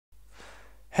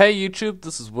Hey YouTube,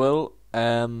 this is Will.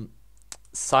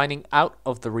 Signing out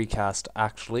of the recast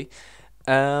actually.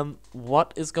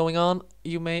 What is going on?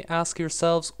 You may ask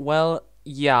yourselves. Well,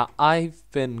 yeah, I've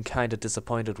been kind of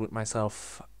disappointed with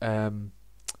myself on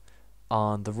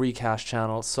the recast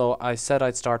channel, so I said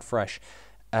I'd start fresh.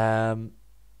 Um,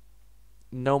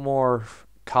 no more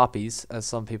copies, as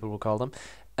some people will call them.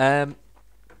 Um,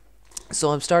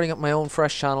 so I'm starting up my own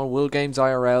fresh channel, Will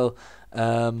GamesIRL.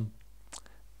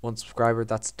 One subscriber,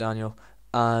 that's Daniel,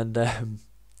 and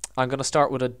I'm gonna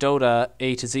start with a Dota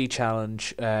A to Z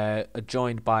challenge,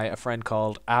 joined by a friend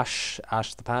called Ash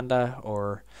the Panda,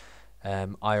 or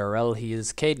IRL. He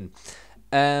is Caden.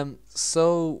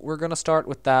 So we're gonna start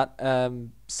with that.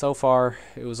 So far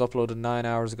it was uploaded 9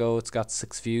 hours ago. It's got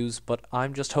 6 views, but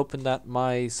I'm just hoping that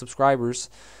my subscribers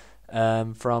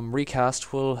from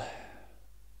Recast will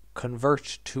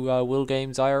convert to a Will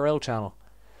Games IRL channel.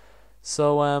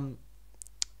 So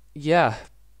yeah,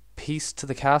 peace to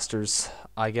the casters,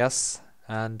 I guess,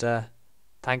 and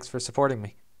thanks for supporting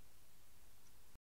me.